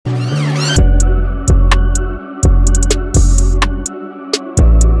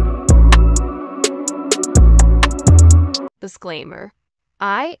Disclaimer.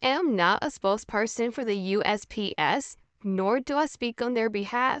 I am not a spokesperson for the USPS, nor do I speak on their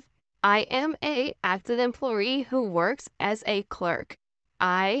behalf. I am an active employee who works as a clerk.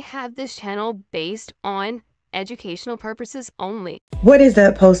 I have this channel based on educational purposes only. What is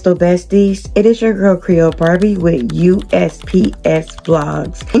up, Postal Besties? It is your girl Creole Barbie with USPS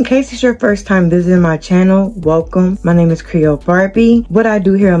Vlogs. In case it's your first time visiting my channel, welcome. My name is Creole Barbie. What I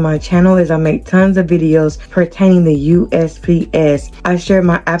do here on my channel is I make tons of videos pertaining to USPS. I share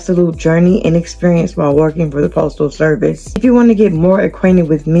my absolute journey and experience while working for the Postal Service. If you want to get more acquainted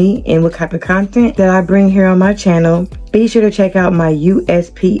with me and what type of content that I bring here on my channel, be sure to check out my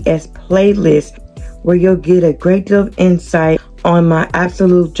USPS playlist, where you'll get a great deal of insight on my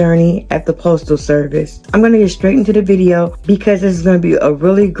absolute journey at the Postal Service. I'm going to get straight into the video because this is going to be a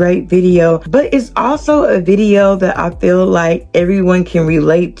really great video, but it's also a video that I feel like everyone can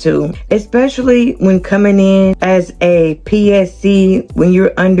relate to, especially when coming in as a PSC, when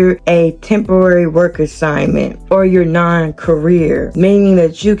you're under a temporary work assignment or you're non-career, meaning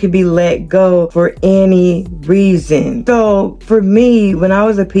that you can be let go for any reason. So for me, when I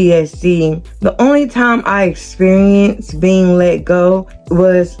was a PSC, the only time I experienced being let go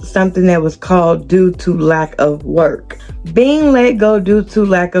was something that was called due to lack of work. Being let go due to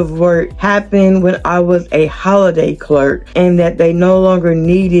lack of work happened when I was a holiday clerk, and that they no longer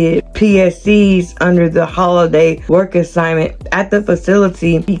needed PSCs under the holiday work assignment at the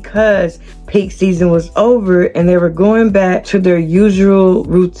facility because peak season was over and they were going back to their usual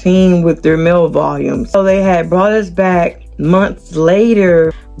routine with their mail volumes. So they had brought us back months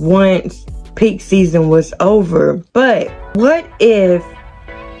later once peak season was over. But what if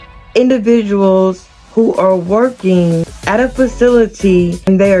individuals who are working at a facility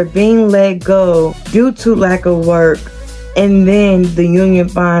and they are being let go due to lack of work, and then the union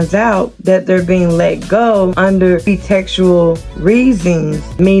finds out that they're being let go under pretextual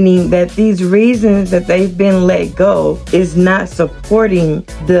reasons, meaning that these reasons that they've been let go is not supporting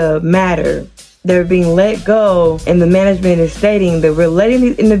the matter. They're being let go, and the management is stating that we're letting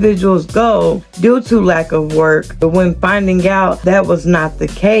these individuals go due to lack of work. But when finding out that was not the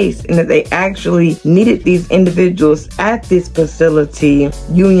case and that they actually needed these individuals at this facility,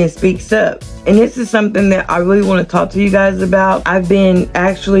 union speaks up. And this is something that I really want to talk to you guys about. I've been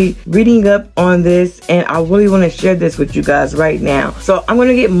actually reading up on this, and I really want to share this with you guys right now. So I'm going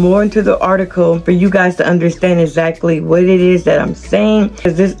to get more into the article for you guys to understand exactly what it is that I'm saying,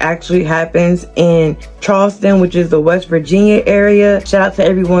 because this actually happens in Charleston, which is the West Virginia area. Shout out to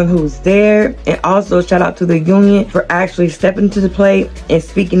everyone who's there, and also shout out to the union for actually stepping to the plate and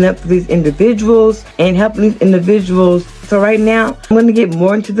speaking up for these individuals and helping these individuals. So right now, I'm going to get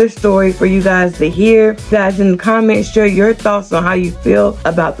more into the story for you guys to hear. You guys in the comments, share your thoughts on how you feel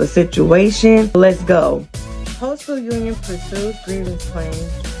about the situation. Let's go. Postal Union pursues grievance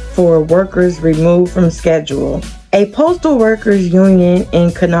claims for workers removed from schedule. A postal workers union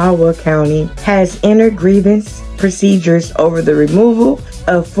in Kanawha County has entered grievance procedures over the removal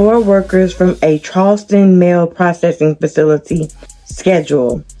of 4 workers from a Charleston mail processing facility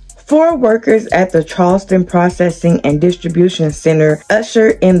schedule. 4 workers at the Charleston Processing and Distribution Center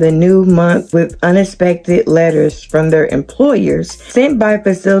ushered in the new month with unexpected letters from their employers sent by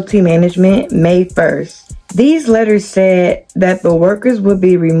facility management May 1st. These letters said that the workers would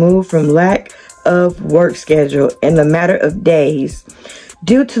be removed from lack of work schedule in a matter of days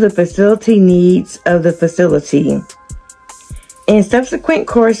due to the facility needs of the facility. In subsequent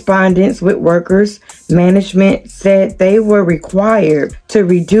correspondence with workers, management said they were required to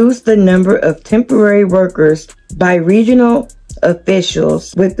reduce the number of temporary workers by regional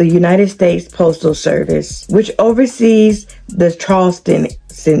officials with the United States Postal Service, which oversees the Charleston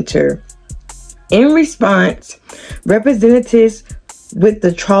Center. In response, representatives with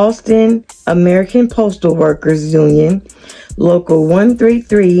the Charleston American Postal Workers Union, Local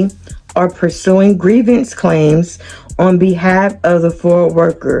 133, are pursuing grievance claims on behalf of the 4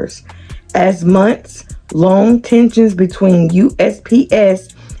 workers, as months-long tensions between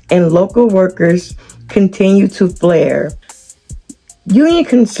USPS and local workers continue to flare. Union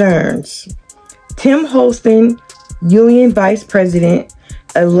concerns. Tim Holston, union vice president,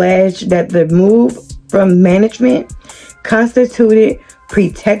 alleged that the move from management constituted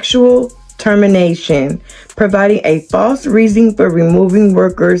pretextual termination, providing a false reason for removing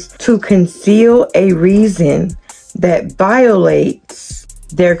workers to conceal a reason that violates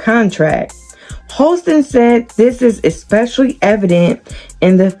their contract. Holston said this is especially evident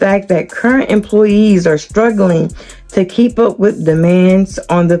in the fact that current employees are struggling to keep up with demands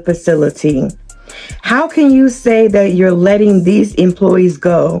on the facility. How can you say that you're letting these employees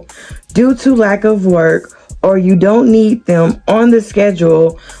go due to lack of work or you don't need them on the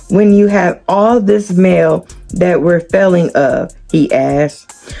schedule when you have all this mail that we're failing of, he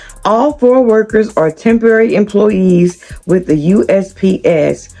asked. All 4 workers are temporary employees with the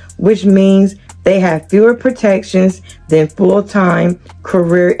USPS, which means they have fewer protections than full-time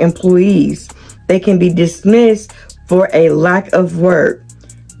career employees. They can be dismissed for a lack of work,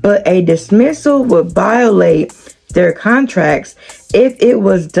 but a dismissal would violate their contracts if it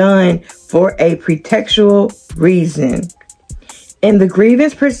was done for a pretextual reason. In the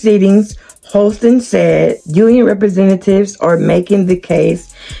grievance proceedings, Holston said union representatives are making the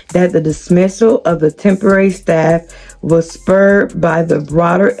case that the dismissal of the temporary staff was spurred by the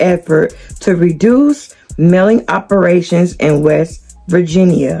broader effort to reduce mailing operations in West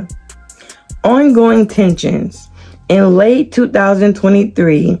Virginia. Ongoing tensions. In late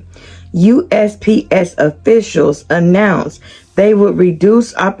 2023, USPS officials announced they would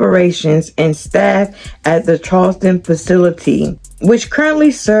reduce operations and staff at the Charleston facility, which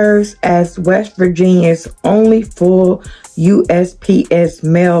currently serves as West Virginia's only full USPS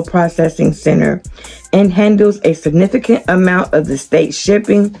mail processing center and handles a significant amount of the state's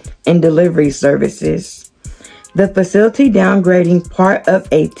shipping and delivery services. The facility, downgrading part of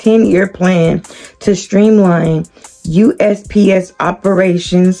a 10-year plan to streamline USPS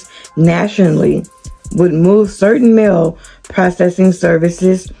operations nationally, would move certain mail processing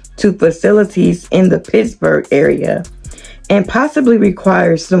services to facilities in the Pittsburgh area and possibly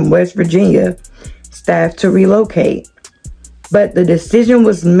require some West Virginia staff to relocate. But the decision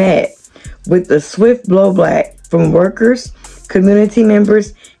was met with a swift blowback from workers, community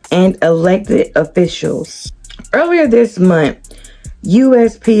members, and elected officials. Earlier this month,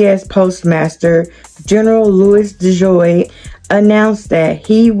 USPS Postmaster General Louis DeJoy announced that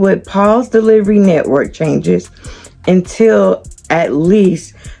he would pause delivery network changes until at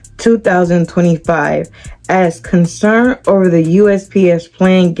least 2025 as concern over the USPS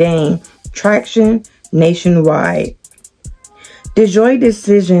plan gained traction nationwide. DeJoy's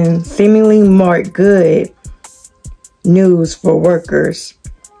decision seemingly marked good news for workers,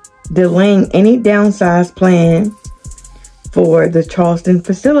 delaying any downsize plan for the Charleston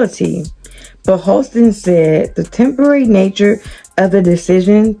facility. But Holston said the temporary nature of the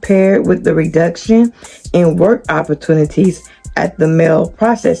decision, paired with the reduction in work opportunities at the mail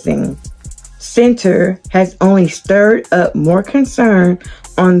processing center, has only stirred up more concern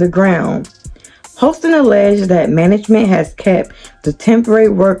on the ground. Holston alleged that management has kept the temporary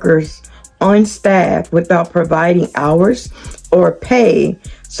workers on staff without providing hours or pay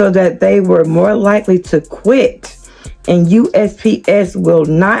so that they were more likely to quit, and USPS will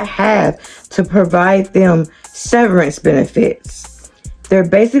not have to provide them severance benefits. They're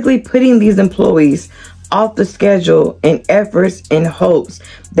basically putting these employees off the schedule in efforts and hopes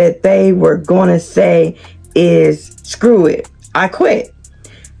that they were going to say is, screw it, I quit.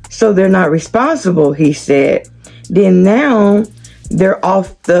 So they're not responsible, he said. Then now they're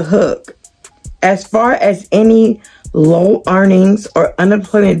off the hook. As far as any low earnings or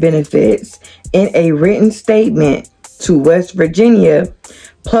unemployment benefits, in a written statement to West Virginia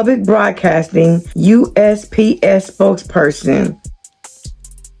Public Broadcasting USPS spokesperson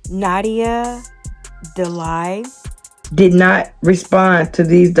Nadia Delay did not respond to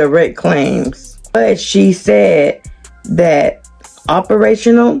these direct claims, but she said that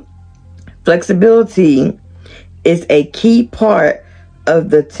operational flexibility is a key part of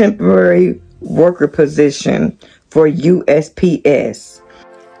the temporary worker position for USPS.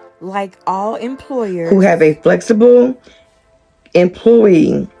 Like all employers who have a flexible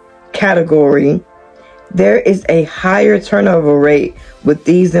employee category, there is a higher turnover rate with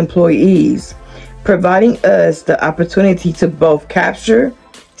these employees, providing us the opportunity to both capture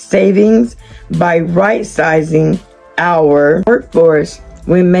savings by right-sizing our workforce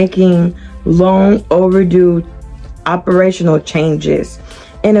when making long overdue operational changes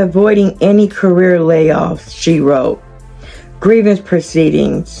and avoiding any career layoffs, she wrote. Grievance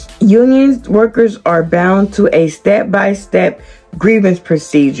proceedings. Union workers are bound to a step-by-step grievance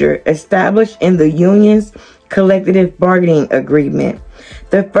procedure established in the union's collective bargaining agreement.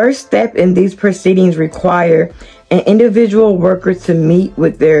 The first step in these proceedings require an individual worker to meet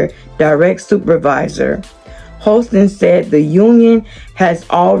with their direct supervisor. Holston said the union has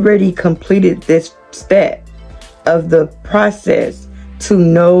already completed this step of the process to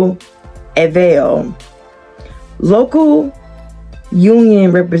no avail. Local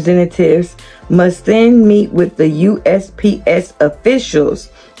union representatives must then meet with the USPS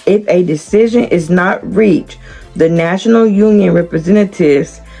officials. If a decision is not reached, the national union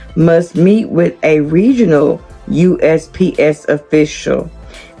representatives must meet with a regional USPS official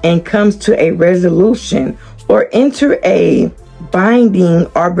and comes to a resolution or enter a binding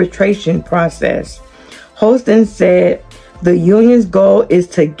arbitration process. Holston said the union's goal is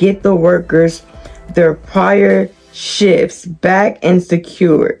to get the workers their prior shifts back and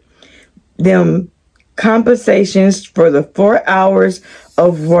secure them compensations for the 4 hours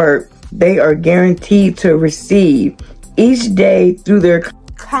of work they are guaranteed to receive each day through their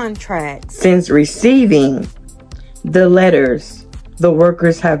contracts. Since receiving the letters, the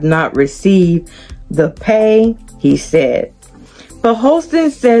workers have not received the pay, he said. But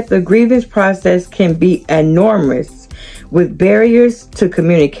Holston said the grievance process can be enormous, with barriers to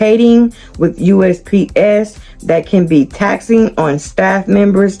communicating with USPS that can be taxing on staff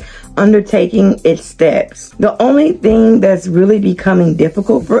members undertaking its steps. The only thing that's really becoming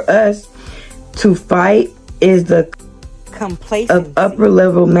difficult for us to fight is the complacency of upper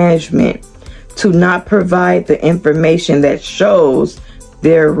level management to not provide the information that shows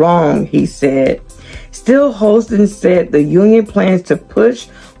they're wrong, he said. Still, Holston said the union plans to push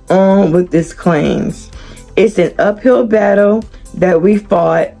on with its claims. It's an uphill battle that we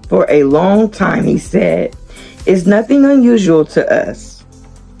fought for a long time, he said. It's nothing unusual to us.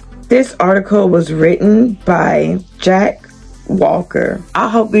 This article was written by Jack Walker. I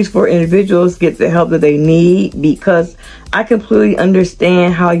hope these 4 individuals get the help that they need, because I completely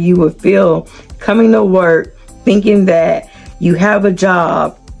understand how you would feel coming to work thinking that you have a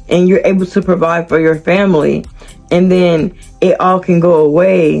job and you're able to provide for your family, and then it all can go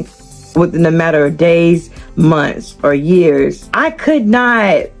away within a matter of days, months, or years. I could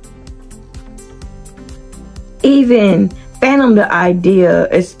not even fathom the idea,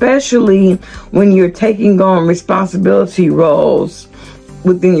 especially when you're taking on responsibility roles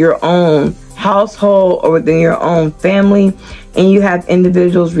within your own household or within your own family, and you have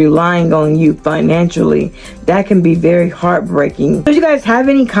individuals relying on you financially. That can be very heartbreaking. Do you guys have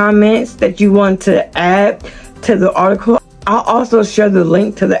any comments that you want to add to the article? I'll also share the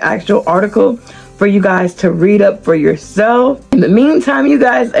link to the actual article for you guys to read up for yourself. In the meantime, you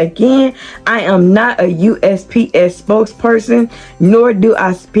guys, again, I am not a USPS spokesperson, nor do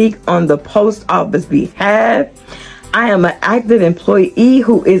I speak on the post office behalf. I am an active employee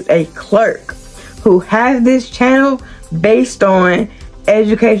who is a clerk who has this channel based on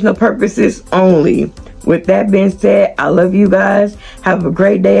educational purposes only. With that being said, I love you guys. Have a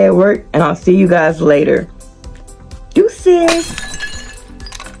great day at work, and I'll see you guys later. Deuces.